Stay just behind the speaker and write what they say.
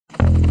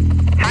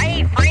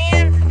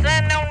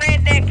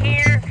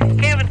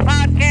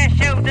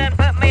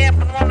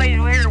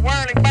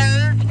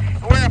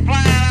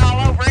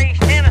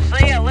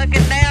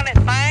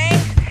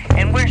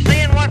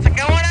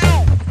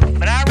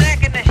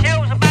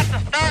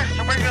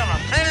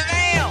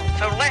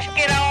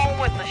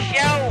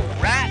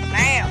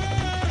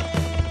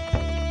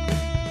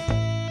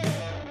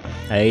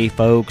Hey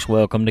folks,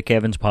 welcome to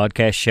Kevin's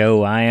Podcast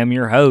Show. I am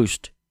your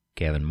host,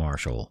 Kevin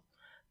Marshall.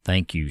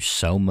 Thank you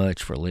so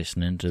much for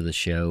listening to the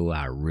show.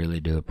 I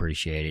really do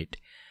appreciate it.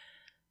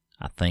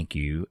 I thank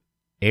you.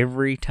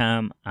 Every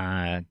time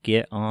I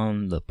get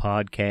on the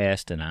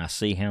podcast and I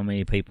see how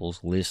many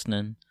people's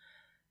listening,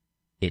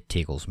 it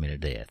tickles me to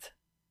death.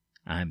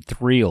 I'm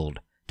thrilled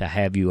to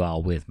have you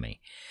all with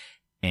me.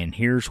 And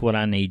here's what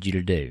I need you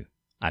to do.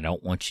 I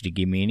don't want you to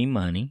give me any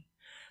money.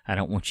 I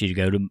don't want you to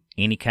go to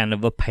any kind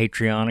of a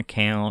Patreon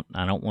account.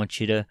 I don't want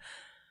you to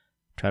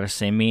try to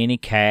send me any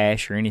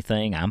cash or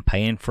anything. I'm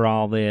paying for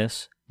all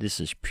this.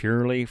 This is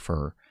purely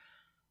for,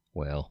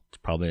 well, it's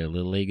probably a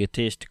little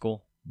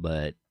egotistical,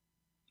 but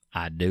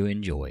I do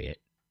enjoy it.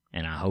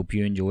 And I hope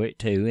you enjoy it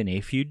too. And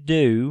if you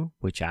do,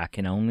 which I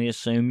can only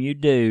assume you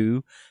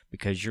do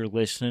because you're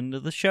listening to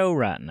the show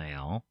right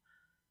now,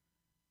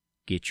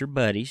 get your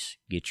buddies,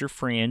 get your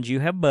friends.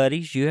 You have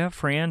buddies, you have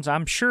friends.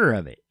 I'm sure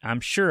of it. I'm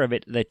sure of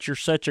it that you're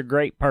such a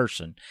great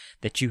person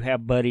that you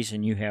have buddies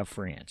and you have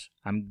friends.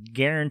 I'm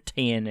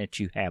guaranteeing that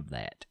you have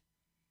that.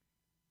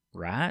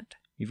 Right?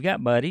 You've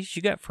got buddies,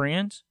 you got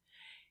friends.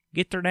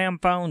 Get their damn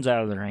phones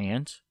out of their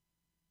hands.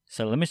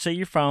 So let me see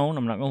your phone.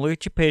 I'm not going to look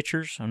at your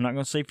pictures. I'm not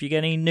going to see if you got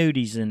any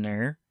nudies in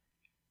there.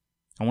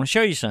 I want to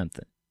show you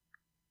something.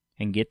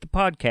 And get the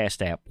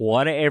podcast app,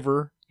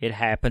 whatever it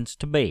happens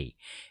to be.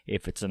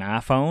 If it's an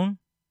iPhone,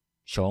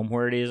 show them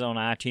where it is on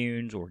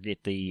iTunes, or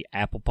get the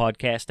Apple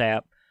Podcast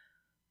app,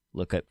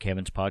 look up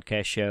Kevin's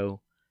Podcast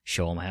Show,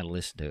 show them how to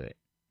listen to it.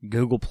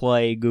 Google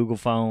Play, Google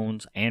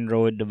phones,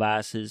 Android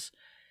devices,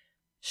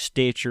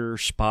 Stitcher,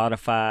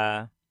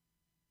 Spotify,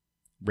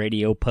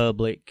 Radio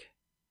Public,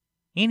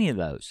 any of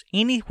those.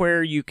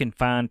 Anywhere you can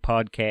find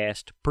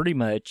podcast, pretty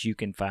much you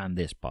can find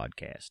this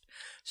podcast.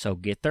 So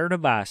get their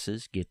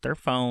devices, get their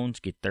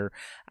phones, get their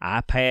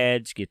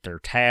iPads, get their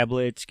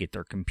tablets, get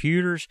their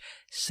computers,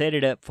 set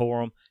it up for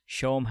them,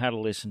 show them how to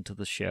listen to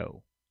the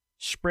show.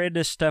 Spread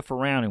this stuff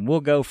around and we'll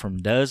go from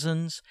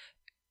dozens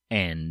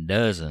and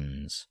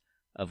dozens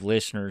of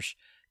listeners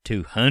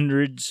to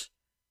hundreds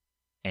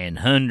and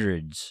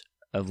hundreds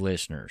of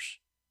listeners.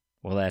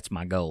 Well, that's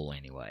my goal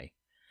anyway.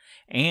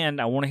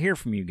 And I want to hear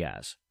from you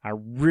guys. I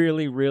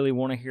really, really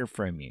want to hear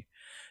from you.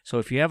 So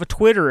if you have a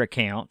Twitter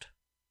account,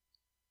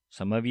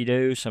 some of you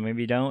do, some of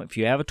you don't. If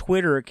you have a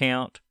Twitter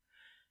account,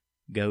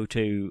 go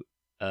to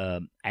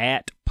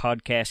at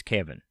Podcast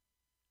Kevin.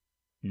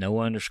 No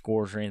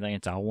underscores or anything.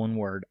 It's all one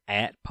word,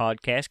 at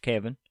Podcast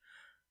Kevin.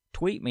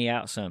 Tweet me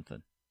out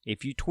something.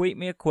 If you tweet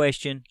me a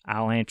question,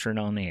 I'll answer it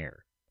on the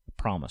air. I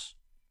promise.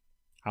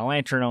 I'll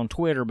answer it on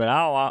Twitter, but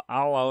I'll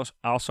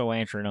also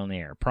answer it on the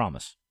air.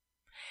 Promise.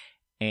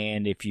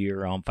 And if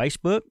you're on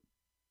Facebook,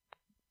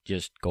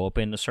 just go up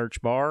in the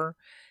search bar,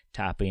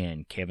 type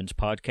in Kevin's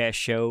Podcast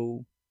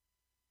Show,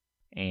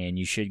 and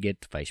you should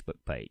get the Facebook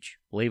page.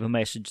 Leave a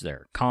message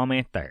there.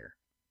 Comment there,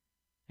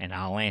 and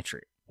I'll answer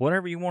it.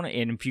 Whatever you want to.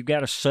 And if you've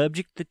got a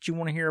subject that you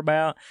want to hear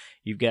about,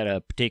 you've got a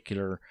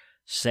particular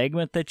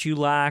segment that you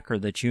like or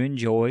that you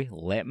enjoy,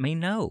 let me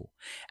know.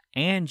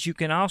 And you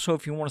can also,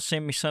 if you want to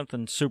send me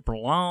something super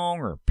long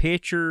or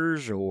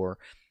pictures or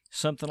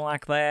something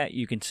like that,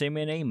 you can send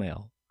me an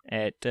email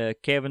at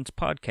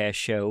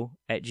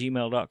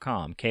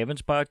kevinspodcastshow@gmail.com.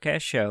 Kevin's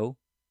Podcast Show,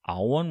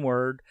 all one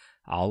word,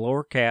 all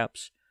lower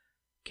caps,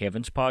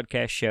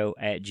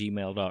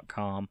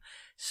 kevinspodcastshow@gmail.com.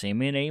 Send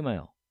me an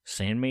email.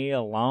 Send me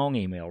a long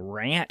email.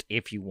 Rant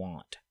if you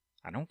want.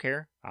 I don't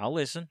care. I'll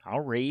listen.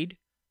 I'll read.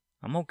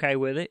 I'm okay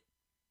with it.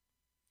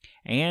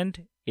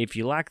 And if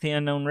you like the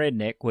Unknown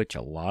Redneck, which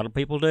a lot of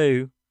people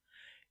do,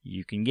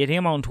 you can get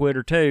him on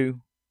Twitter too.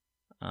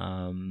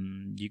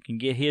 You can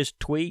get his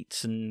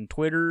tweets and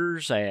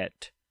Twitters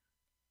at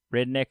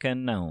Redneck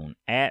Unknown,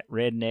 at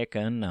Redneck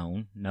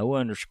Unknown, no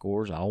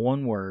underscores, all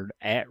one word,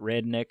 at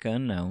Redneck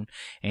Unknown.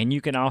 And you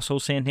can also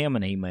send him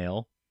an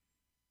email,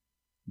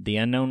 The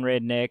Unknown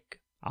Redneck,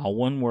 all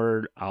one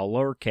word, all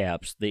lower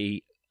caps,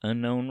 The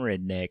Unknown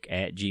Redneck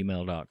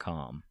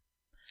 @gmail.com.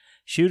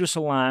 Shoot us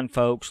a line,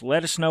 folks.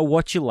 Let us know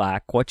what you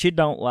like, what you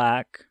don't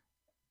like.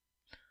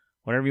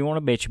 Whatever you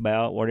want to bitch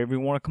about, whatever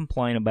you want to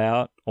complain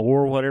about,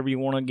 or whatever you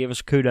want to give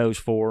us kudos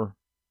for.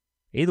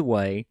 Either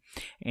way.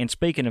 And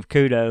speaking of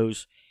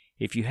kudos,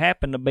 if you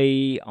happen to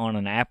be on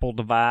an Apple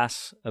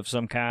device of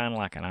some kind,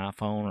 like an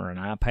iPhone or an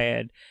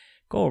iPad,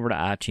 go over to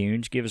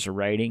iTunes, give us a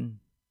rating,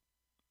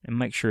 and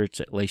make sure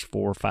it's at least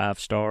 4 or 5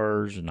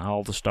 stars, and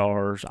all the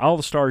stars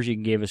you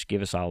can give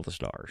us all the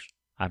stars.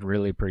 I'd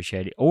really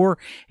appreciate it. Or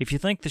if you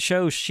think the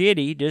show's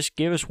shitty, just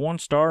give us 1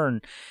 star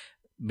and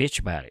bitch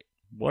about it.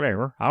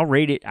 Whatever. I'll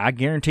read it. I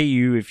guarantee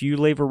you, if you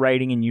leave a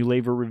rating and you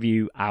leave a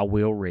review, I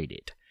will read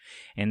it.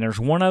 And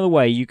there's one other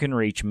way you can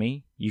reach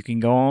me. You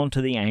can go on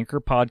to the Anchor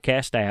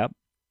Podcast app.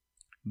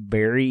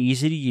 Very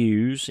easy to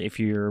use if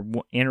you're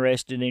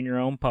interested in your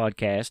own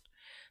podcast.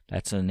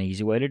 That's an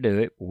easy way to do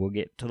it. We'll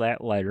get to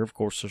that later. Of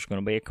course, there's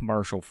going to be a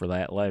commercial for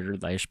that later.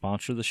 They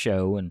sponsor the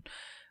show, and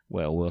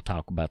well, we'll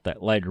talk about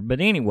that later.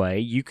 But anyway,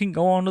 you can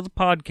go onto the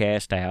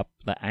podcast app,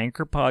 the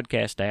Anchor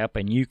Podcast app,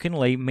 and you can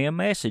leave me a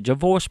message, a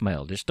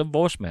voicemail, just a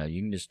voicemail.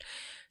 You can just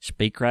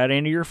Speak right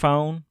into your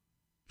phone.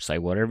 Say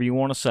whatever you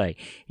want to say.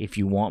 If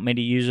you want me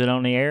to use it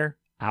on the air,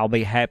 I'll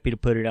be happy to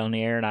put it on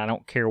the air, and I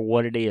don't care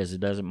what it is. It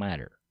doesn't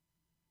matter.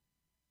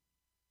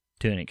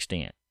 To an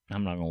extent.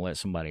 I'm not going to let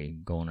somebody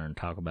go in there and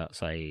talk about,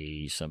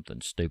 say,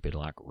 something stupid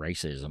like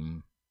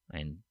racism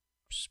and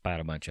spout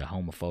a bunch of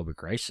homophobic,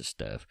 racist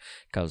stuff,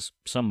 because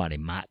somebody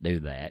might do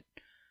that.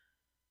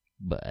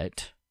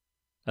 But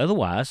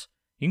otherwise,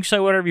 you can say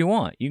whatever you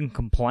want. You can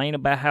complain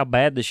about how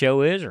bad the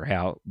show is, or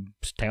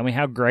tell me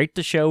how great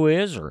the show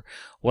is, or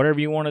whatever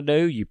you want to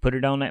do. You put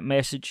it on that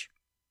message.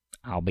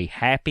 I'll be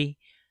happy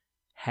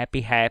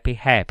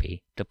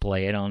to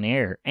play it on the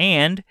air.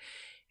 And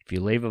if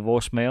you leave a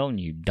voicemail and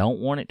you don't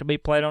want it to be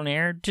played on the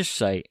air, just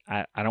say,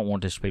 I don't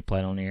want this to be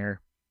played on the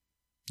air.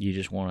 You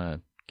just want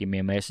to give me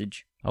a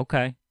message?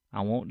 Okay,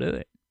 I won't do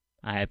it.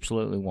 I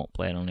absolutely won't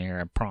play it on the air.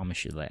 I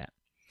promise you that.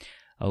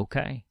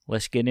 Okay,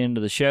 let's get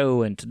into the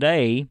show. And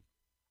today,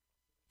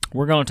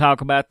 we're going to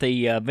talk about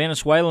the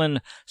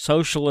Venezuelan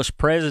socialist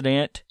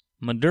president,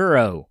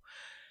 Maduro.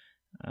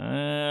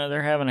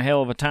 They're having a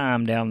hell of a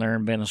time down there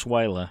in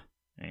Venezuela.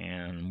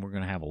 And we're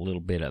going to have a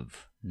little bit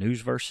of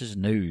news versus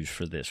news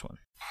for this one.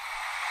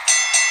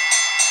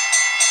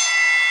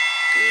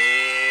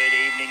 Good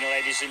evening,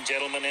 ladies and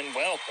gentlemen, and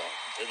welcome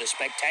to the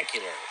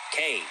spectacular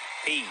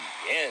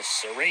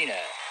KPS Arena.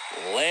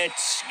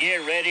 Let's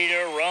get ready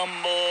to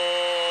rumble.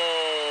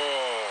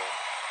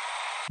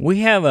 We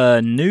have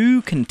a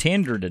new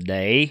contender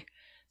today.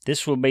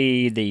 This will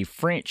be the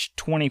French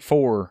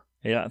 24,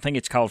 I think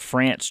it's called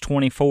France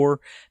 24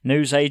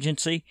 news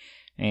agency.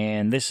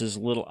 And this is a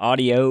little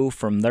audio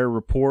from their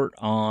report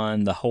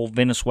on the whole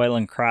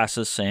Venezuelan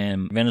crisis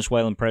and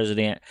Venezuelan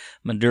President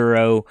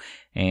Maduro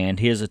and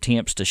his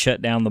attempts to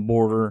shut down the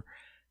border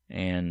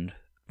and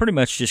pretty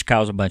much just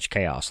cause a bunch of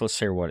chaos. Let's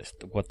hear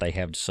what they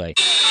have to say.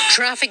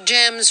 Traffic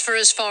jams for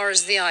as far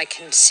as the eye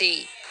can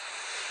see.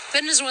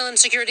 Venezuelan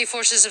security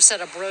forces have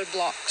set up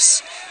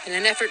roadblocks in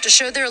an effort to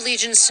show their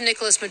allegiance to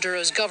Nicolas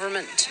Maduro's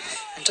government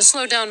and to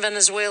slow down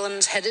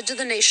Venezuelans headed to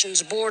the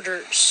nation's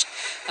borders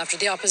after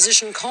the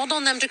opposition called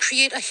on them to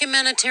create a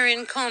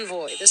humanitarian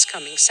convoy this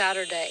coming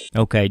Saturday.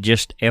 Okay,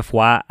 just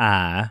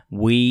FYI,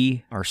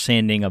 we are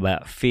sending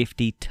about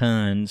 50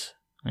 tons,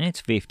 it's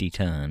 50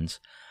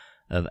 tons,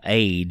 of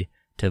aid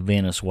to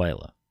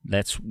Venezuela.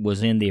 That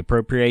was in the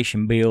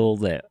appropriation bill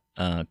that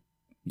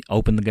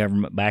opened the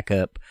government back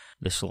up.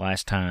 This is the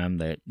last time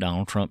that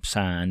Donald Trump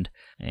signed,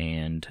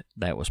 and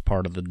that was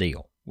part of the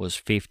deal, was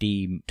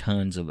 50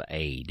 tons of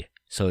aid.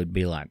 So it'd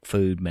be like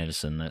food,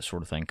 medicine, that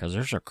sort of thing, because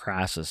there's a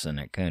crisis in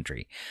that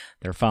country.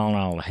 They're falling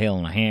all to hell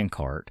in a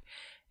handcart,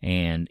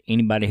 and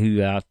anybody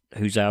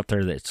who's out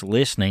there that's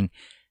listening,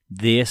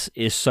 this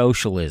is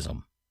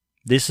socialism.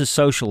 This is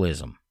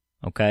socialism,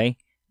 okay?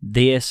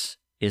 This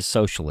is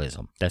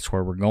socialism. That's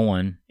where we're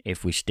going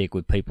if we stick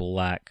with people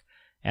like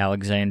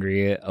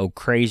Alexandria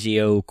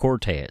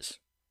Ocasio-Cortez,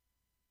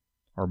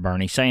 or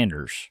Bernie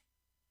Sanders,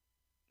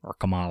 or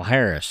Kamala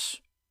Harris,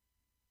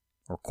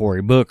 or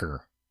Cory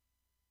Booker.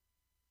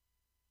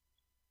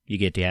 You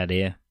get the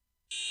idea?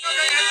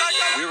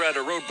 We're at a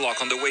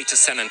roadblock on the way to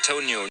San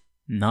Antonio.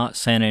 Not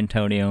San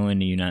Antonio in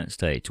the United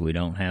States. We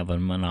don't have a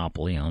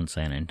monopoly on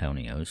San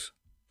Antonios.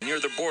 Near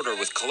the border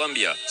with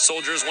Colombia.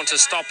 Soldiers want to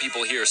stop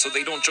people here so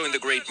they don't join the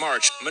Great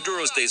March.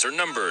 Maduro's days are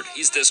numbered.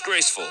 He's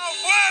disgraceful.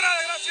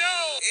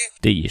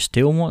 Do you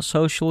still want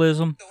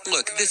socialism?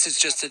 Look, this is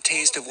just a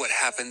taste of what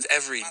happens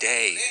every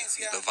day.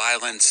 The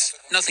violence.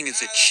 Nothing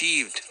is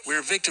achieved.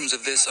 We're victims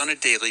of this on a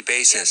daily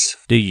basis.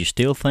 Do you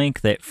still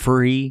think that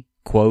free,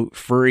 quote,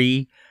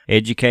 free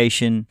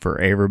education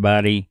for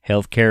everybody,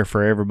 health care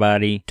for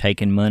everybody,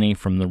 taking money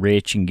from the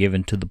rich and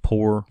giving to the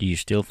poor, do you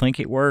still think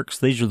it works?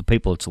 These are the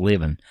people that's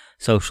living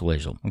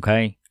socialism,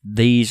 okay?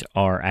 These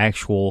are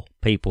actual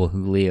people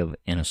who live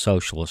in a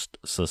socialist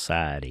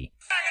society.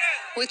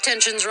 With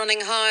tensions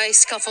running high,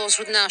 scuffles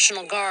with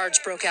National Guards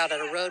broke out at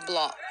a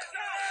roadblock.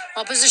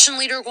 Opposition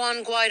leader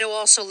Juan Guaido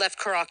also left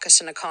Caracas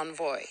in a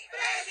convoy,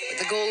 with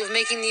the goal of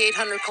making the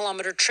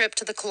 800-kilometer trip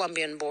to the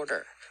Colombian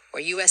border,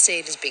 where U.S.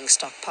 aid is being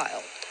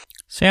stockpiled.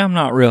 See, I'm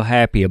not real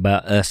happy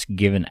about us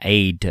giving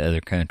aid to other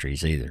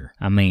countries either.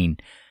 I mean,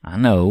 I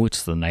know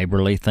it's the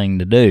neighborly thing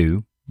to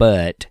do,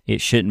 but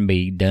it shouldn't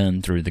be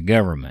done through the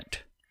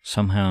government.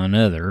 Somehow or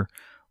another,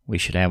 we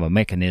should have a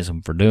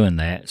mechanism for doing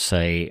that.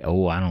 Say,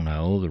 I don't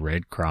know, the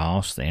Red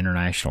Cross, the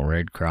International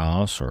Red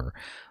Cross, or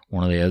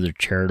one of the other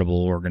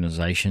charitable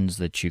organizations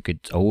that you could,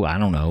 I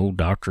don't know,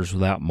 Doctors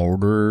Without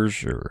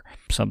Borders or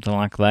something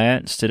like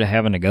that, instead of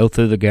having to go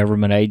through the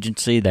government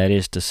agency, that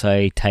is to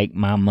say, take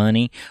my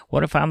money.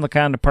 What if I'm the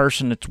kind of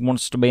person that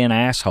wants to be an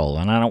asshole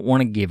and I don't want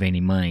to give any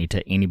money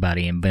to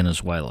anybody in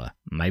Venezuela?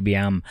 Maybe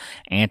I'm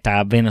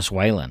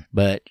anti-Venezuelan,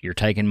 but you're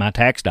taking my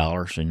tax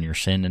dollars and you're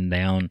sending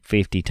down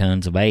 50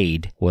 tons of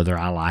aid, whether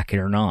I like it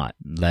or not.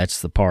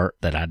 That's the part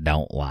that I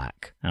don't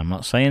like. I'm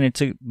not saying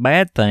it's a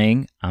bad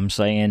thing. I'm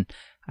saying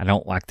I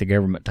don't like the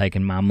government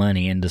taking my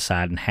money and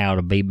deciding how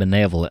to be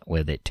benevolent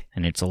with it.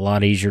 And it's a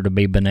lot easier to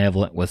be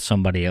benevolent with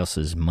somebody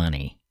else's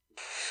money.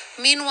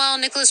 Meanwhile,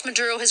 Nicolas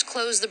Maduro has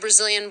closed the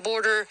Brazilian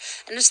border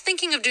and is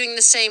thinking of doing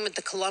the same with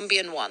the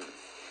Colombian one.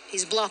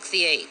 He's blocked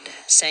the aid,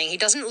 saying he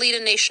doesn't lead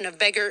a nation of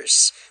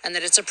beggars and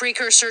that it's a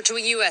precursor to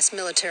a U.S.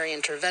 military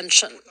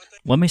intervention.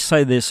 Let me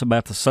say this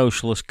about the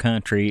socialist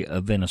country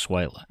of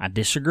Venezuela. I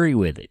disagree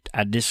with it.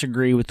 I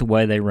disagree with the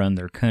way they run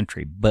their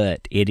country,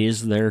 but it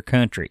is their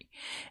country.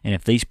 And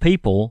if these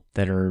people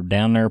that are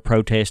down there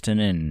protesting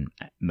and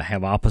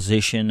have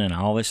opposition and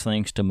all these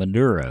things to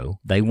Maduro,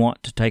 they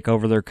want to take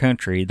over their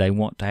country, they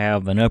want to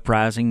have an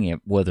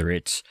uprising, whether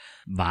it's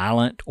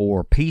violent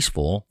or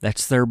peaceful,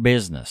 that's their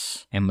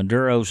business. And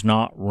Maduro's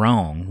not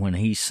wrong when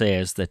he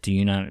says that the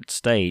United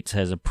States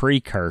has a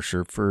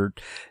precursor for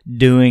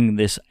doing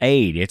this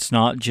aid. It's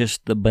not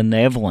just the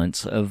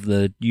benevolence of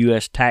the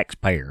U.S.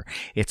 taxpayer.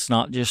 It's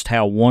not just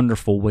how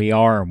wonderful we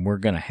are and we're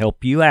going to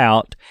help you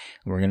out.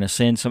 We're going to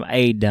send some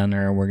aid down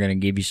there and we're going to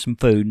give you some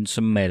food and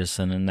some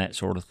medicine and that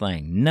sort of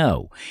thing.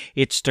 No,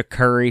 it's to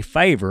curry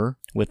favor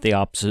with the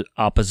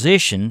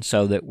opposition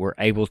so that we're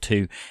able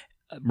to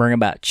bring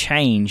about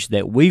change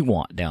that we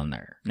want down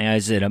there. Now,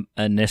 is it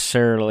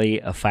necessarily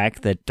a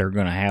fact that they're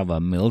going to have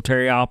a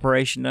military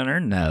operation down there?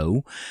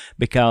 No,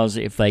 because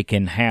if they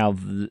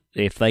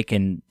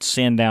can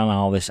send down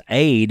all this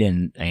aid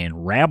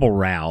and rabble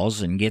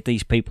rouse and get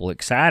these people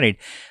excited,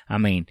 I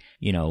mean,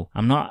 you know,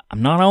 I'm not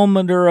on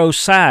Maduro's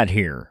side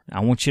here.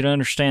 I want you to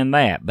understand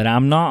that, but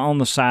I'm not on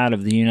the side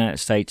of the United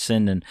States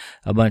sending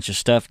a bunch of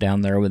stuff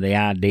down there with the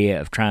idea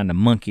of trying to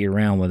monkey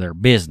around with their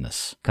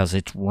business, because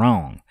it's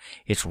wrong.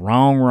 It's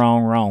wrong.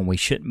 We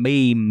shouldn't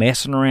be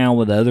messing around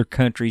with other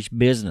countries'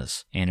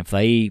 business. And if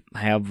they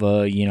have,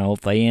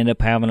 if they end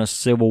up having a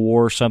civil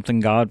war or something,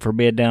 God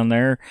forbid, down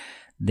there,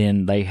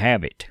 then they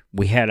have it.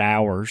 We had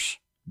ours.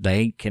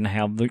 They can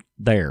have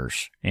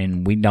theirs.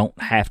 And we don't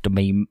have to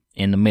be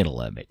in the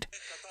middle of it.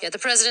 Yet the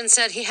president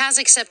said he has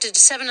accepted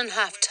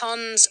 7.5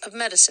 tons of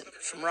medicine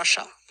from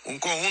Russia. A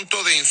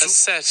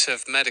set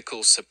of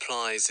medical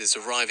supplies is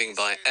arriving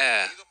by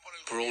air,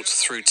 brought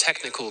through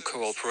technical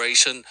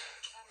cooperation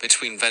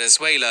between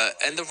Venezuela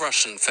and the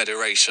Russian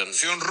Federation.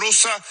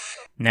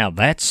 Now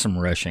that's some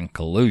Russian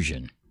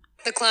collusion.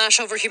 The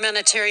clash over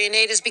humanitarian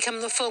aid has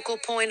become the focal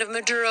point of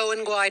Maduro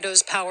and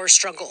Guaido's power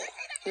struggle,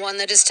 one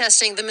that is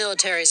testing the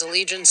military's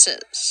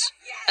allegiances.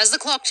 As the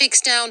clock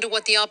ticks down to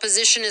what the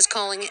opposition is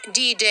calling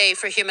D-Day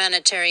for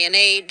humanitarian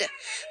aid,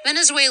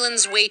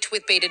 Venezuelans wait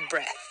with bated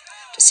breath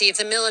to see if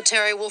the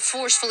military will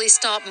forcefully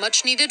stop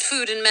much-needed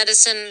food and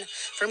medicine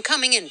from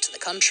coming into the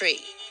country.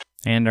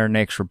 And our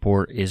next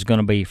report is going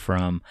to be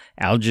from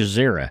Al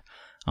Jazeera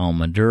on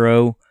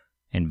Maduro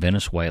and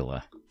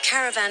Venezuela.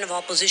 Caravan of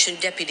opposition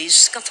deputies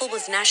scuffle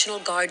with National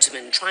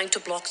Guardsmen trying to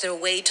block their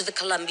way to the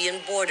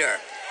Colombian border.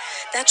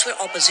 That's where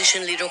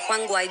opposition leader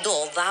Juan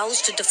Guaido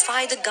vows to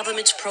defy the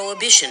government's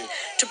prohibition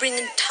to bring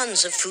in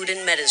tons of food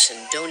and medicine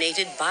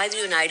donated by the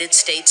United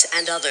States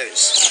and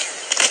others.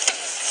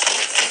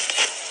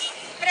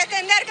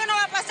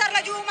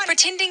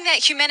 Pretending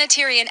that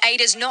humanitarian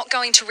aid is not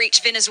going to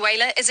reach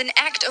Venezuela is an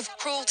act of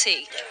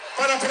cruelty.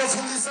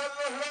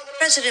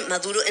 President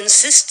Maduro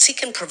insists he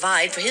can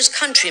provide for his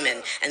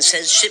countrymen and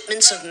says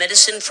shipments of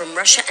medicine from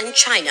Russia and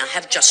China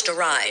have just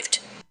arrived.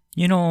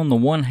 You know, on the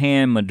one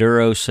hand,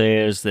 Maduro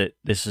says that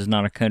this is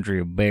not a country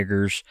of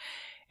beggars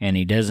and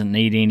he doesn't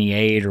need any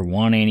aid or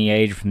want any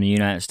aid from the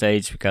United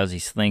States because he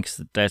thinks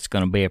that that's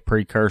going to be a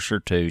precursor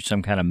to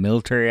some kind of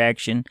military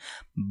action,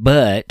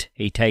 but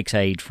he takes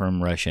aid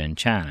from Russia and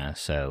China,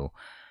 so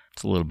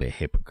it's a little bit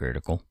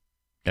hypocritical,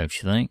 don't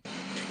you think?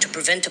 To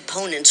prevent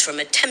opponents from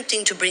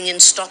attempting to bring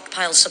in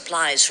stockpile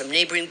supplies from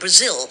neighboring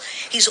Brazil,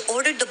 he's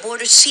ordered the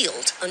border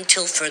sealed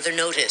until further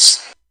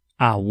notice.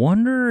 I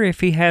wonder if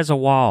he has a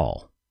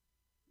wall.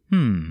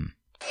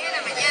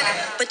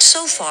 But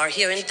so far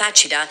here in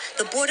Táchira,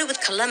 the border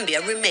with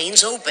Colombia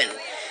remains open,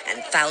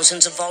 and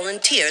thousands of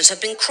volunteers have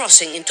been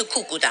crossing into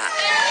Cúcuta.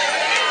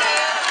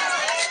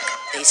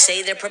 They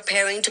say they're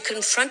preparing to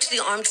confront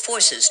the armed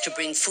forces to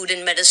bring food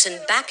and medicine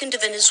back into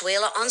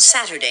Venezuela on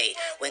Saturday,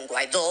 when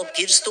Guaido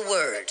gives the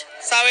word.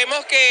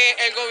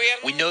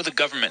 We know the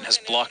government has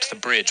blocked the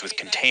bridge with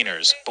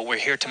containers, but we're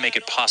here to make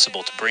it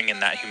possible to bring in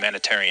that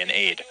humanitarian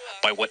aid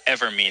by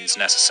whatever means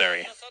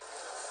necessary.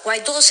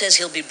 Guaido says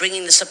he'll be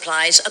bringing the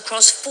supplies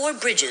across 4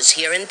 bridges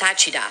here in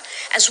Táchira,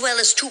 as well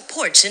as 2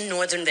 ports in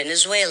northern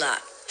Venezuela.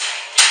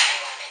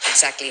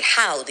 Exactly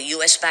how the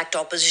U.S.-backed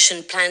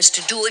opposition plans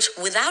to do it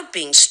without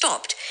being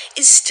stopped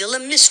is still a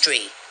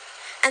mystery.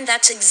 And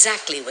that's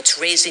exactly what's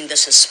raising the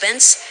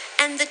suspense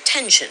and the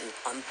tension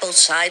on both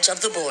sides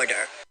of the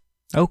border.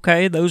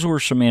 Okay, those were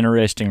some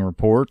interesting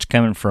reports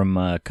coming from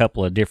a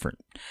couple of different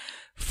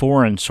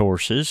foreign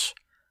sources,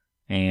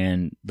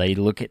 and they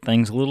look at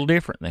things a little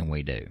different than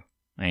we do.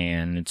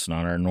 And it's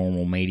not our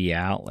normal media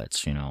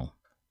outlets, you know.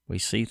 We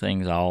see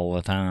things all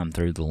the time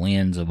through the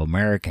lens of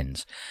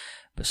Americans.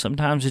 But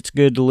sometimes it's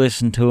good to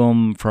listen to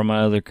them from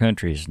other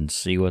countries and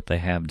see what they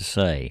have to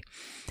say.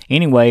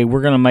 Anyway,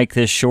 we're going to make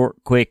this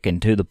short, quick,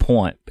 and to the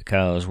point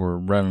because we're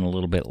running a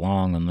little bit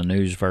long on the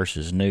news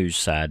versus news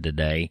side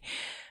today.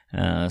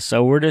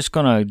 So we're just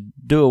going to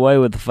do away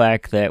with the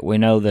fact that we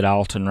know that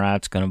Alton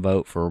Wright's going to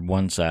vote for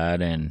one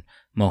side and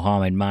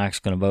Mohammed Mike's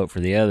going to vote for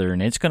the other,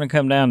 and it's going to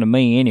come down to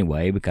me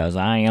anyway because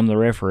I am the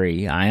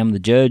referee. I am the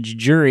judge,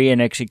 jury,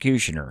 and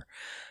executioner,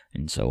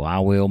 and so I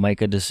will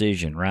make a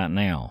decision right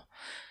now.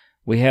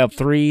 We have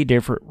 3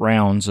 different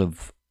rounds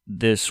of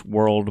this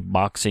World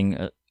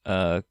Boxing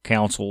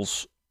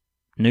Council's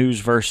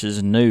news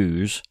versus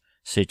news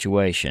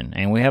situation,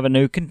 and we have a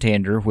new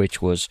contender,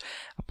 which was,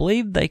 I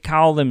believe they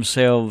call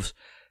themselves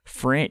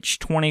French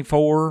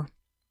 24.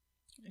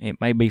 It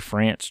may be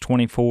France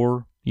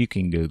 24. You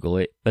can Google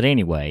it. But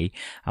anyway,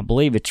 I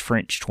believe it's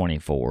French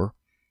 24.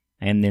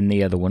 And then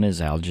the other one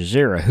is Al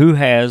Jazeera, who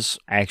has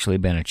actually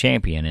been a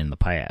champion in the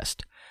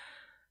past.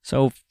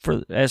 So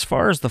as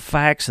far as the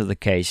facts of the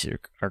case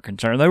are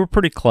concerned, they were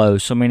pretty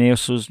close. I mean,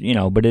 this was,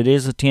 but it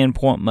is a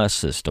 10-point must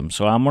system.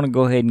 So I'm going to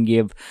go ahead and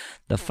give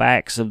the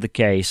facts of the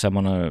case. I'm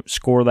going to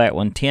score that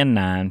one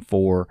 10-9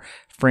 for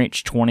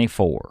French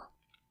 24.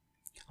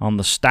 On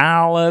the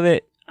style of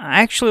it,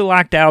 I actually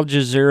liked Al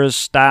Jazeera's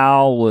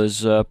style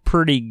was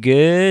pretty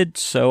good,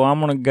 so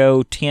I'm going to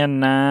go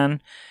 10-9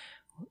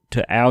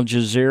 to Al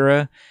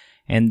Jazeera.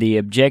 And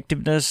the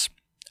objectiveness,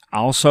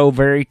 also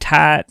very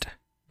tight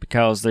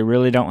because they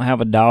really don't have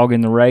a dog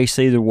in the race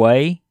either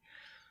way.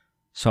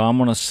 So I'm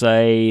going to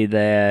say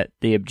that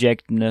the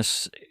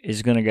objectiveness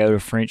is going to go to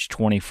French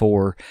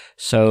 24.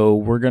 So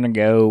we're going to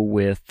go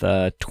with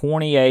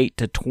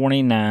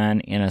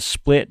 28-29 in a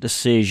split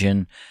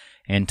decision.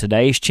 And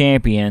today's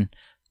champion,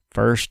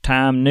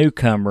 first-time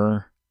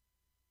newcomer,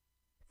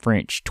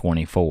 French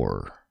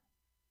 24.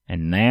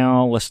 And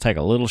now let's take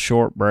a little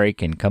short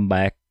break and come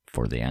back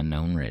for the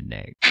Unknown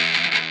Redneck.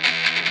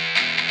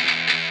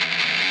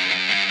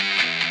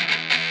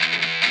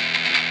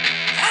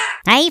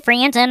 Hey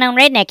friends, Unknown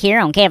Redneck here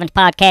on Kevin's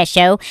podcast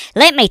show.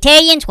 Let me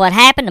tell you what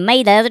happened to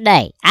me the other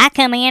day. I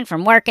come in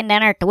from working down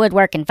there at the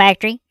woodworking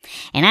factory,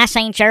 and I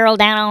seen Cheryl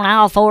down on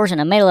all fours in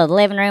the middle of the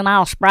living room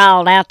all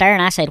sprawled out there,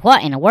 and I said,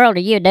 "What in the world are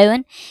you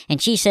doing?"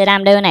 And she said,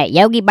 "I'm doing that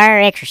Yogi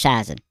Bear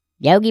exercising."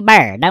 Yogi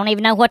Bear. Don't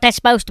even know what that's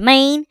supposed to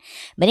mean,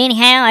 but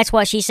anyhow, that's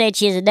what she said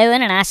she was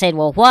doing, and I said,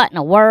 "Well, what in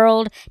the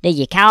world do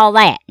you call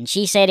that?" And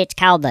she said it's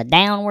called the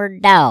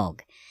downward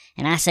dog.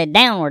 And I said,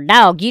 "Downward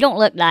dog? You don't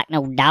look like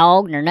no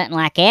dog nor nothing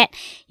like that.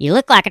 You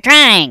look like a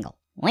triangle."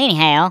 Well,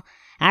 anyhow,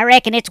 I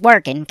reckon it's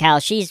working,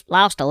 'cause she's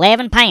lost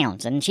 11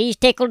 pounds, and she's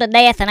tickled to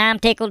death, and I'm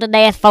tickled to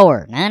death for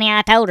her. And honey,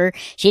 I told her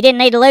she didn't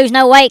need to lose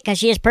no weight, 'cause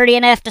she is pretty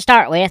enough to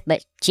start with,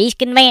 but she's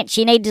convinced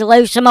she needs to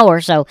lose some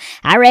more, so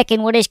I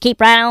reckon we'll just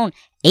keep right on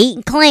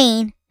eating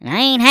clean. And I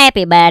ain't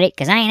happy about it,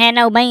 'cause I ain't had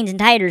no beans and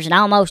taters in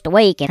almost a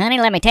week. And honey,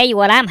 let me tell you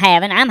what I'm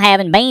having. I'm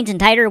having beans and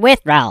tater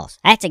withdrawals.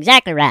 That's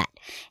exactly right.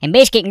 And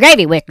biscuit and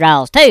gravy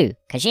withdrawals, too,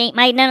 'cause she ain't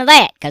made none of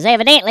that, 'cause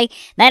evidently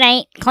that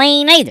ain't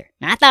clean either.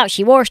 And I thought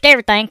she washed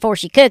everything before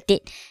she cooked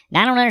it.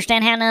 And I don't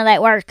understand how none of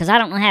that works, 'cause I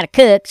don't know how to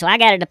cook, so I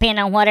gotta depend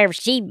on whatever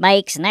she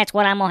makes, and that's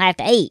what I'm gonna have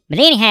to eat. But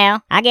anyhow,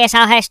 I guess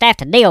I'll have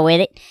to deal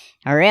with it,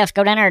 or else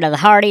go down there to the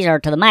Hardee's or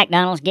to the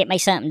McDonald's and get me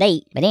something to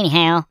eat. But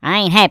anyhow, I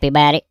ain't happy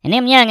about it. And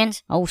them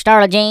youngins, old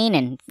Starla Jean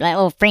and that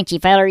little Frenchy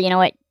feller, you know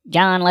what,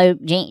 John Luke,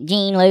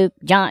 Jean Luke,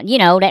 John, you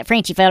know, that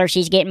Frenchy feller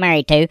she's getting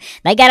married to,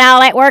 they got all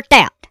that worked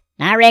out.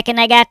 And I reckon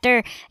they got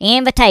their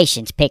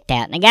invitations picked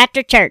out, and they got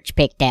their church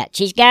picked out.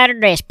 She's got her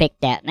dress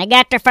picked out, and they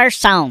got their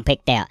first song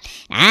picked out.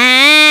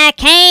 I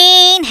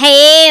can't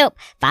help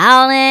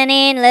falling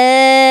in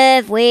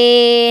love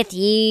with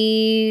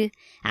you.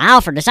 I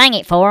offered to sing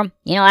it for them.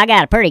 You know, I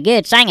got a pretty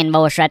good singing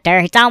voice right there.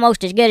 It's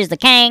almost as good as the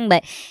King,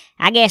 but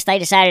I guess they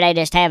decided they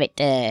just have it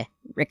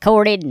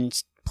recorded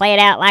and play it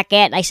out like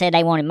that. They said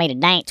they wanted me to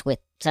dance with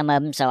some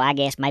of them, so I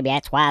guess maybe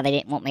that's why they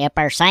didn't want me up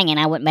there singing.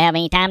 I wouldn't have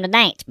any time to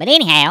dance. But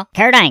anyhow,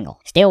 Kurt Angle,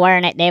 still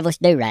wearing that devilish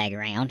do-rag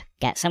around.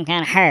 Got some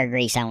kind of hair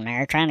grease on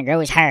there, trying to grow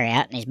his hair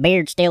out, and his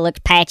beard still looks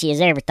patchy as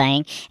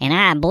everything. And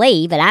I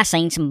believe that I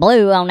seen some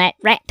blue on that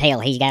rat tail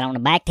he's got on the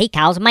back that he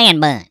calls a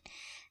man bun.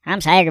 I'm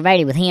so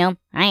aggravated with him,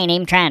 I ain't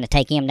even trying to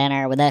take him down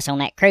there with us on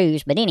that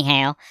cruise. But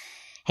anyhow,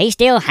 he's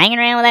still hanging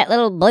around with that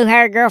little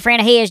blue-haired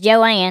girlfriend of his,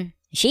 Joanne.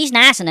 She's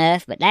nice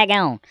enough, but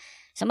daggone,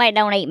 somebody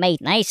don't eat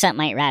meat, and there's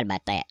something ain't right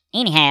about that.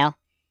 Anyhow,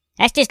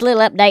 that's just a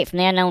little update from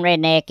the Unknown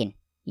Redneck, and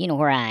you know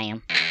where I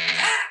am.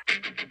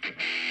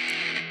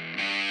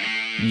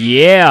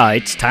 Yeah,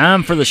 it's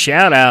time for the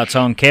shout-outs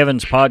on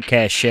Kevin's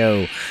podcast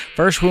show.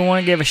 First, we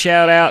want to give a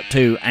shout-out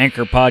to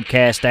Anchor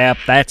Podcast app.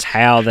 That's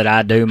how that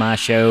I do my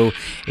show.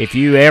 If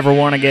you ever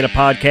want to get a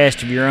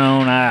podcast of your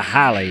own, I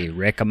highly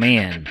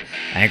recommend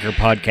Anchor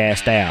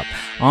Podcast app.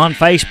 On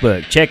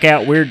Facebook, check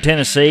out Weird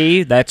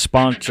Tennessee. That's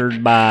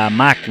sponsored by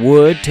Mike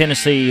Wood,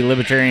 Tennessee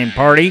Libertarian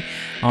Party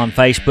on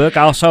Facebook.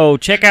 Also,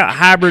 check out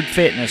Hybrid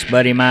Fitness,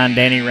 buddy of mine,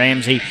 Danny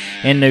Ramsey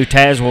in New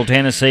Tazewell,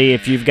 Tennessee.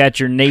 If you've got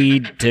your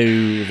need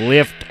to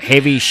lift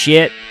heavy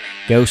shit,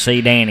 go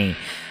see Danny.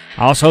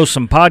 Also,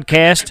 some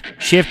podcast,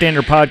 Shift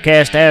Ender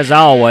Podcast, as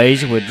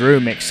always, with Drew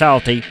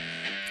McSalty.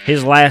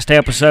 His last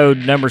episode,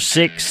 number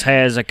 6,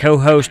 has a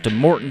co-host of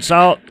Morton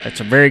Salt. That's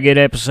a very good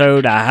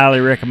episode. I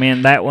highly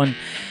recommend that one.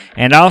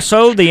 And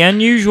also the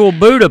Unusual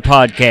Buddha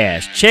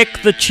podcast.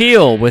 Check the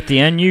chill with the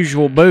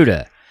Unusual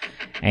Buddha.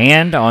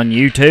 And on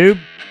YouTube,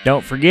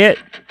 don't forget,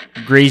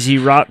 Greasy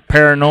Rock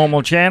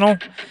Paranormal channel.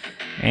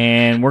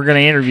 And we're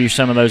going to interview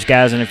some of those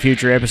guys in a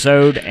future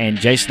episode. And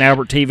Jason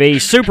Albert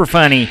TV, super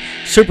funny,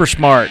 super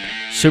smart,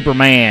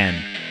 Superman.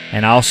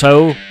 And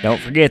also,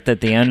 don't forget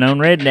that the Unknown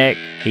Redneck,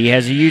 he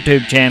has a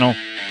YouTube channel.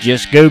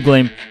 Just Google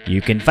him.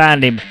 You can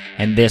find him.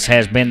 And this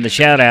has been the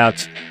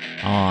shout-outs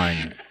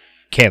on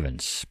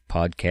Kevin's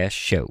Podcast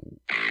Show.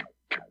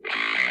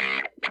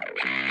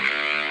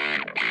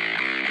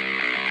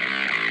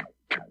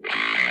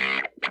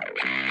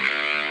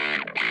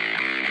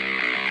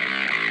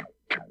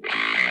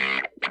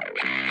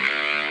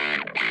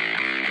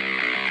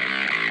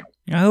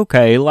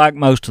 Okay, like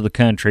most of the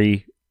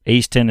country,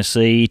 East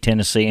Tennessee,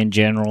 Tennessee in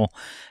general,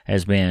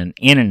 has been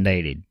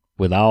inundated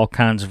with all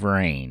kinds of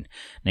rain.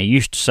 Now, you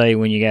used to say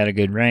when you got a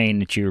good rain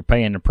that you were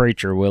paying the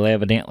preacher. Well,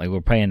 evidently,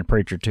 we're paying the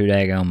preacher too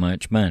daggone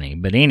much money.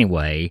 But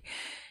anyway,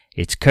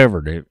 it's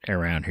covered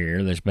around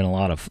here. There's been a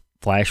lot of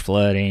flash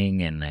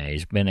flooding, and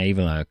there's been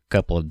even a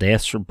couple of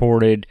deaths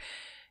reported.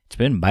 It's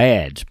been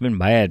bad. It's been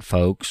bad,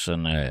 folks,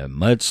 and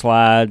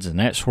mudslides and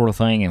that sort of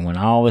thing. And when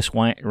all this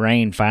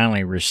rain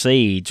finally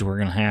recedes, we're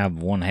going to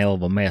have one hell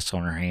of a mess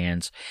on our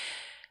hands.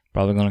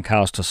 Probably going to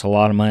cost us a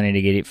lot of money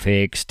to get it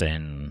fixed,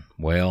 and,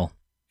 well,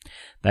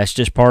 that's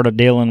just part of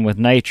dealing with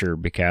nature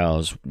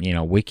because, you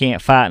know, we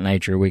can't fight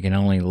nature. We can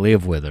only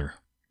live with her.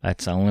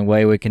 That's the only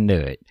way we can do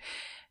it.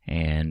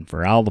 And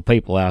for all the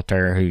people out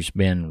there who's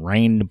been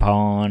rained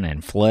upon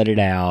and flooded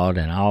out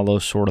and all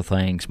those sort of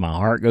things, my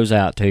heart goes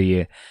out to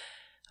you.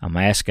 I'm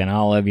asking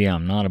all of you.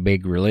 I'm not a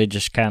big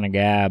religious kind of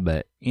guy,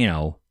 but, you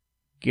know,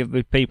 give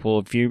the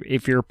people,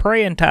 if you're a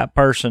praying type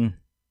person,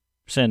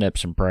 send up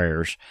some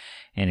prayers.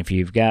 And if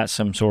you've got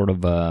some sort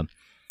of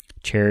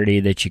charity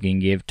that you can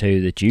give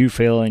to, that you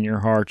feel in your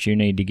heart you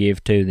need to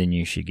give to, then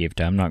you should give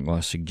to. I'm not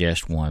going to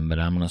suggest one, but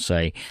I'm going to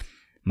say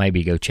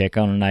maybe go check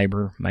on a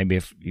neighbor. Maybe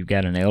if you've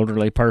got an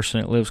elderly person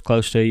that lives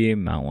close to you, you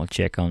might want to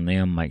check on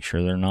them, make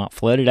sure they're not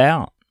flooded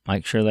out.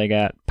 Make sure they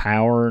got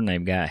power and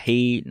they've got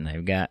heat and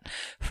they've got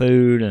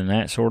food and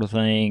that sort of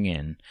thing.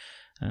 And,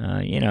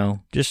 you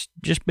know, just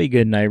be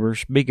good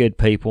neighbors, be good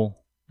people.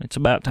 It's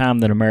about time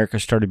that America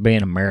started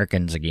being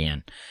Americans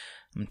again.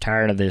 I'm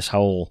tired of this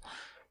whole,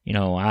 you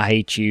know, I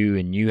hate you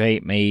and you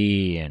hate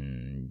me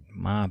and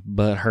my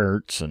butt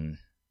hurts and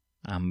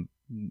I'm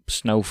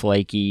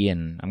snowflakey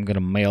and I'm going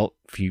to melt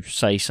if you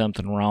say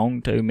something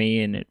wrong to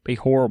me, and it'd be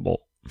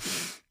horrible.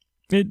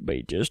 It'd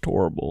be just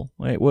horrible.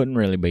 It wouldn't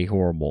really be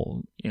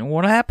horrible. You know,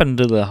 what happened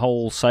to the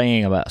whole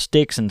saying about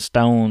sticks and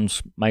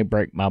stones may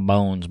break my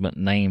bones, but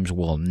names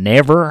will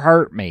never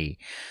hurt me.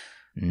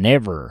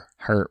 Never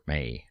hurt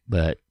me.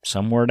 But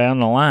somewhere down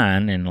the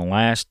line,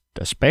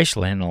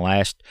 especially in the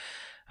last,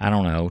 I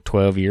don't know,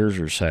 12 years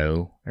or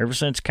so, ever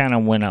since kind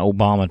of when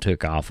Obama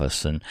took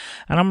office, and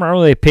I'm not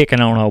really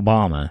picking on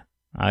Obama.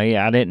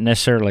 I didn't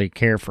necessarily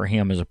care for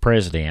him as a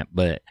president,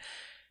 but,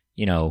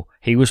 you know,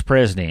 he was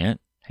president.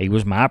 He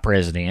was my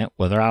president.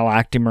 Whether I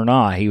liked him or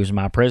not, he was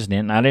my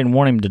president, and I didn't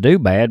want him to do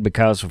bad,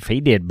 because if he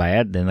did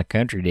bad, then the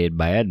country did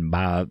bad, and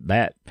by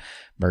that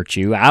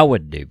virtue, I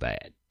would do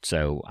bad.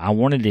 So I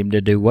wanted him to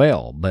do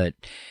well, but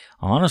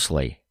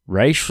honestly,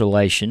 race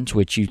relations,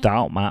 which you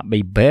thought might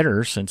be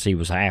better since he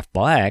was half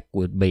black,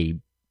 would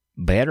be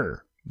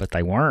better, but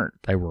they weren't.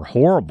 They were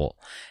horrible,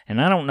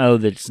 and I don't know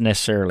that it's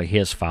necessarily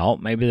his fault.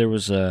 Maybe there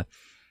was a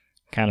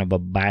kind of a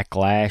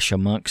backlash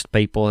amongst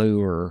people who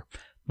were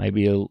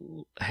maybe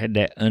had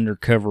that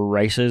undercover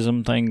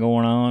racism thing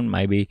going on.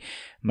 Maybe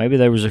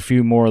there was a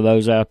few more of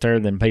those out there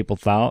than people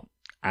thought.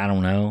 I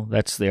don't know.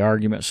 That's the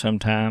argument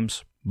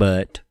sometimes.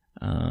 But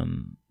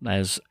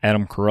as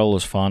Adam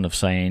Carolla's fond of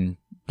saying,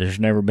 there's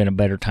never been a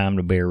better time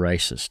to be a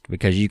racist,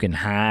 because you can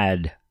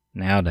hide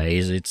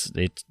nowadays. It's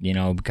you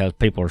know, because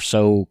people are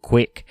so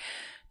quick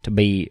to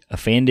be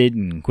offended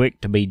and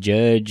quick to be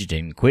judged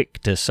and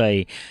quick to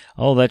say,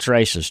 oh, that's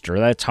racist or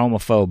that's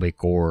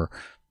homophobic or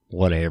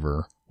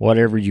whatever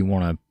you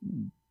want to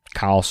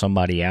call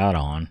somebody out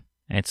on.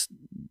 It's,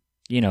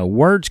 you know,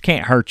 words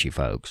can't hurt you,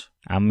 folks.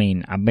 I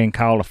mean, I've been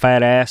called a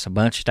fat ass a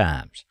bunch of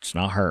times. It's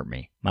not hurt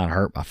me. Might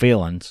hurt my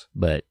feelings,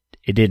 but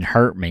it didn't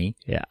hurt me.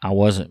 I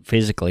wasn't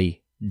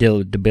physically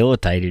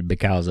debilitated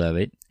because of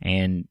it.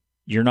 And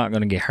you're not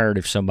going to get hurt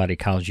if somebody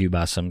calls you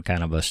by some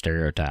kind of a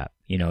stereotype.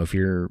 You know, if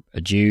you're a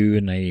Jew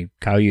and they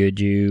call you a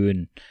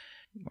Jew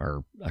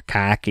or a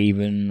kike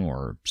even,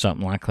 or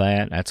something like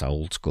that. That's an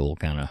old school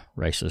kind of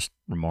racist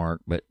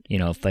remark. But, you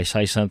know, if they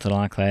say something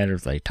like that, or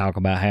if they talk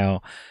about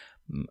how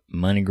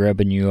money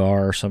grubbing you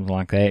are or something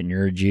like that, and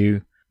you're a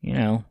Jew, you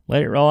know,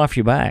 let it roll off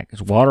your back.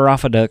 It's water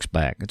off a duck's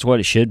back. It's what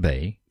it should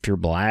be. If you're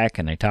black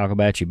and they talk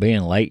about you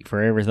being late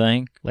for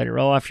everything, let it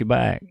roll off your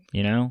back.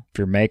 You know, if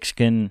you're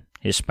Mexican,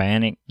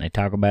 Hispanic, they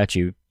talk about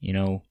you, you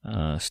know,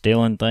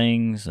 stealing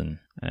things and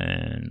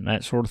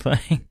that sort of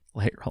thing,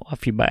 let it roll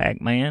off your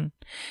back, man.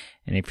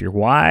 And if you're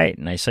white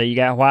and they say you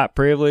got white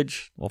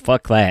privilege, well,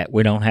 fuck that.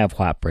 We don't have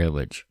white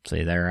privilege.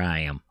 See, there I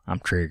am. I'm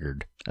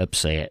triggered,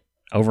 upset,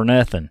 over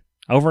nothing.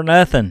 over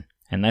nothing.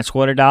 And that's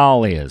what it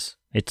all is.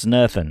 It's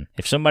nothing.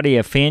 If somebody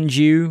offends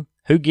you,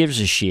 who gives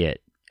a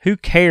shit? Who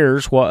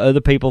cares what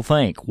other people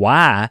think?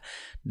 Why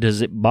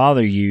does it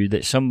bother you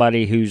that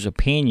somebody whose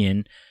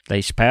opinion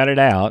they spouted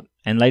out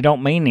and they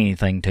don't mean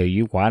anything to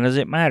you? Why does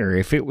it matter?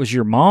 If it was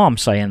your mom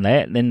saying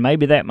that, then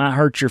maybe that might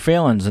hurt your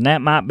feelings, and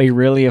that might be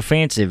really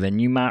offensive,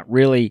 and you might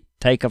really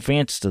take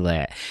offense to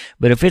that.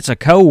 But if it's a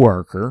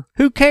coworker,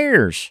 who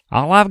cares?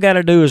 All I've got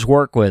to do is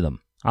work with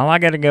them. All I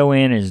got to go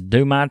in is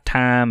do my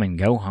time and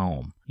go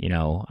home. You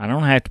know, I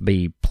don't have to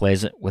be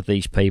pleasant with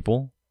these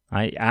people.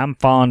 I'm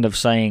fond of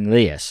saying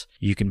this.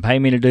 You can pay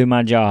me to do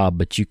my job,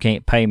 but you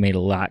can't pay me to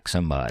like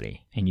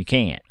somebody. And you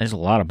can't. There's a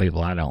lot of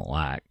people I don't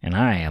like. And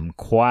I am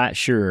quite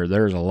sure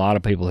there's a lot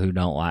of people who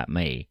don't like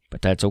me.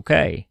 But that's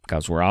okay,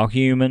 because we're all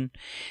human.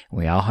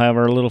 We all have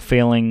our little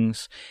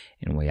feelings.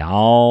 And we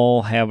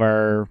all have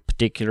our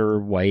particular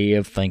way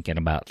of thinking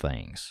about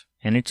things.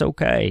 And it's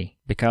okay,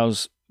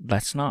 because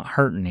that's not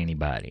hurting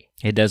anybody.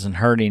 It doesn't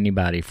hurt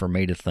anybody for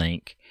me to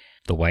think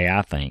the way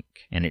I think,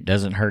 and it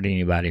doesn't hurt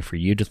anybody for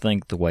you to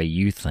think the way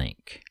you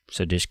think.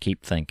 So just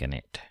keep thinking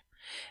it.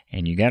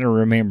 And you got to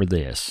remember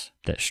this,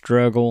 that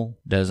struggle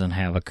doesn't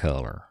have a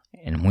color.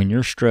 And when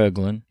you're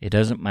struggling, it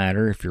doesn't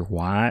matter if you're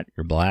white,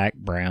 you're black,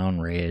 brown,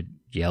 red,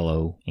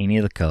 yellow, any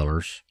of the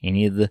colors,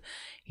 any of the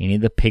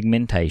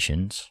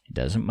pigmentations. It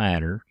doesn't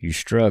matter. You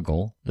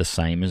struggle the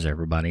same as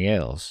everybody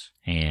else.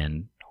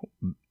 And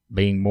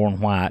being born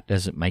white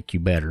doesn't make you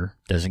better,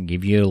 doesn't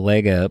give you a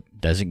leg up,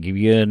 doesn't give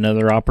you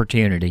another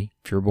opportunity.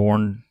 If you're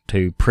born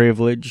to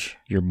privilege,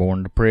 you're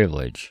born to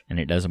privilege,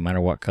 and it doesn't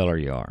matter what color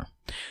you are.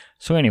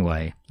 So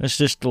anyway, that's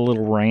just a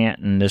little rant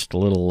and just a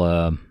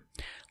little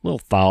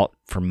thought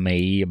from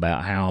me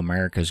about how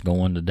America's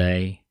going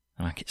today.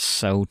 I get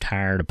so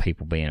tired of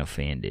people being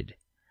offended.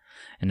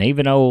 And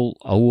even old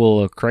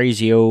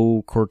crazy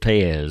old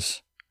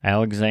Cortez,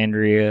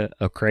 Alexandria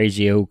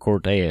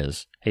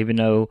Ocasio-Cortez, even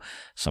though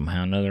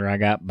somehow or another I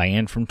got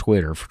banned from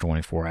Twitter for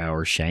 24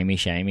 hours,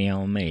 shamey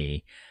on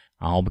me,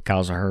 all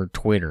because I heard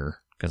Twitter,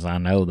 because I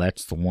know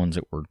that's the ones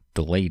that were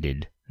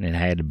deleted, and it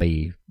had to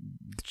be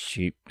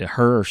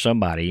her or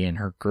somebody in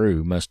her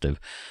crew must have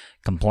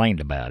complained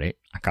about it.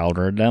 I called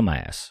her a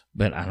dumbass,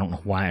 but I don't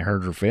know why it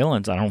hurt her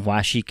feelings. I don't know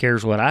why she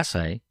cares what I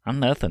say. I'm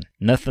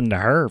nothing to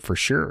her for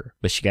sure,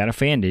 but she got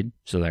offended,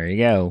 so there you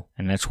go,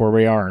 and that's where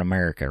we are in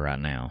America right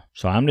now.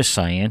 So I'm just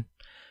saying,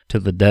 to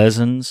the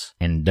dozens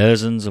and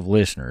dozens of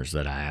listeners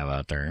that I have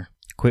out there,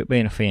 quit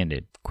being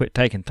offended. Quit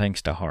taking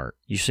things to heart.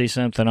 You see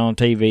something on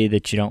TV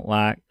that you don't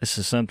like, this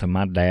is something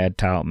my dad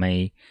taught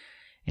me,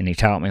 and he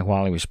taught me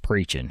while he was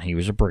preaching. He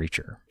was a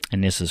preacher,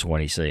 and this is what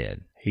he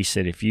said. He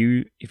said, if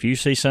you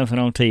see something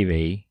on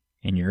TV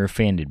and you're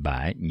offended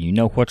by it, and you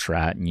know what's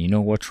right and you know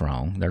what's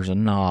wrong, there's a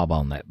knob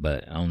on that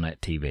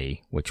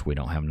TV, which we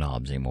don't have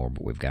knobs anymore,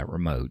 but we've got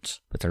remotes.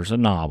 But there's a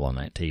knob on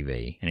that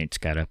TV, and it's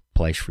got a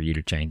place for you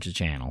to change the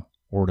channel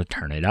or to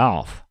turn it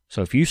off.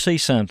 So if you see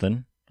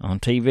something on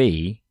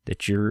TV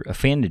that you're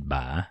offended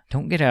by,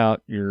 don't get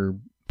out your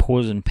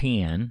poison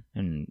pen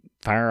and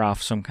fire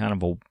off some kind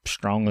of a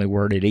strongly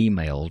worded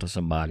email to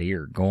somebody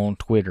or go on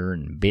Twitter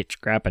and bitch,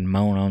 crap, and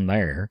moan on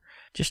there.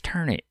 Just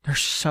turn it. There's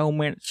so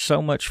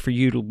much for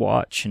you to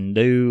watch and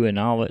do and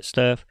all that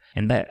stuff.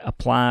 And that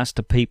applies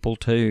to people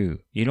too.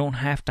 You don't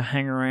have to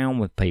hang around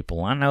with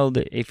people. I know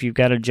that if you've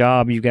got a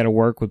job, you've got to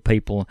work with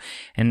people,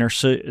 and there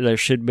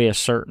should be a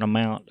certain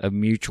amount of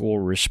mutual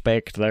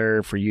respect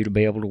there for you to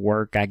be able to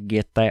work. I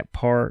get that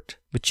part.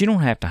 But you don't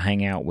have to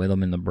hang out with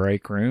them in the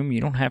break room.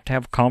 You don't have to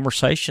have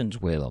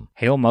conversations with them.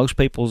 Hell, most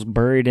people's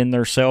buried in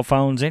their cell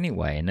phones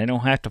anyway, and they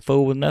don't have to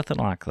fool with nothing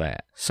like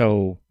that.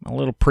 So a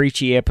little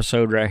preachy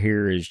episode right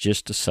here is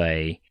just to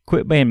say,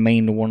 quit being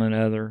mean to one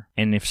another.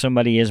 And if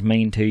somebody is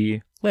mean to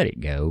you, let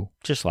it go.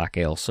 Just like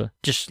Elsa.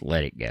 Just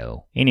let it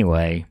go.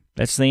 Anyway,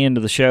 that's the end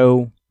of the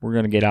show. We're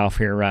going to get off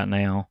here right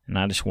now. And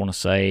I just want to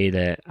say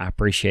that I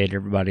appreciate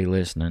everybody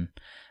listening.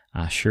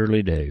 I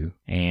surely do.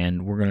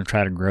 And we're going to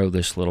try to grow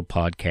this little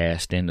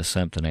podcast into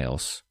something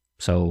else.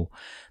 So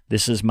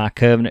this is my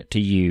covenant to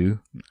you.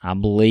 I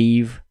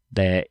believe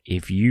that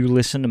if you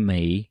listen to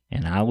me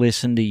and I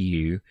listen to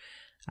you,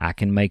 I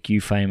can make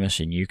you famous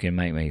and you can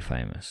make me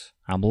famous.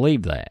 I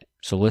believe that.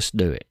 So let's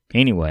do it.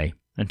 Anyway,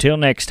 until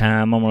next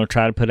time, I'm going to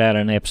try to put out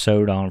an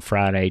episode on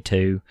Friday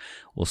too.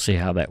 We'll see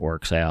how that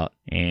works out.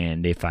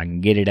 And if I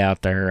can get it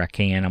out there, I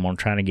can. I'm going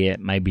to try to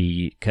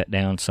maybe cut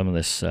down some of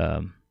this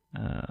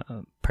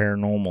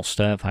paranormal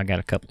stuff. I got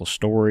a couple of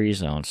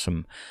stories on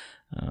some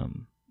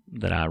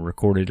that I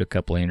recorded, a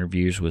couple of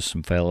interviews with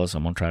some fellas.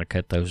 I'm going to try to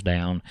cut those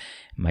down,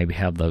 maybe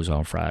have those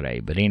on Friday.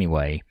 But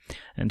anyway,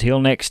 until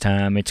next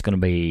time, it's going to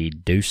be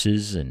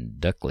deuces and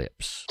duck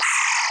lips.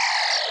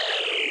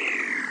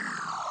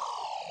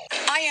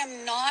 I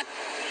am not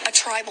a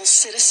tribal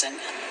citizen.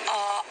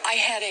 I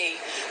had a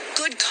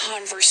good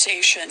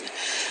conversation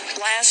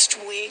last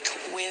week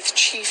with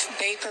Chief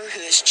Baker, who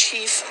is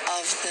chief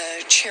of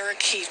the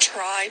Cherokee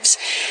tribes,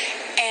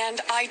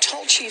 and I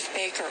told Chief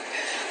Baker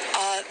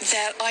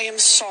that I am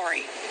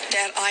sorry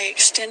that I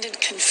extended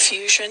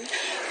confusion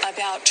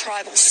about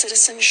tribal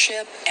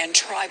citizenship and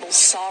tribal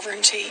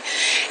sovereignty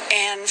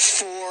and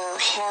for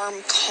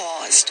harm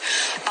caused.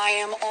 I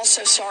am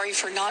also sorry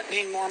for not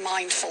being more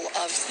mindful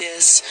of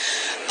this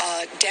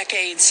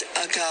decades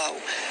ago.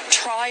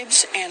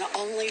 Tribes and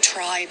only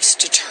tribes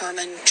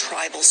determine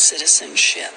tribal citizenship.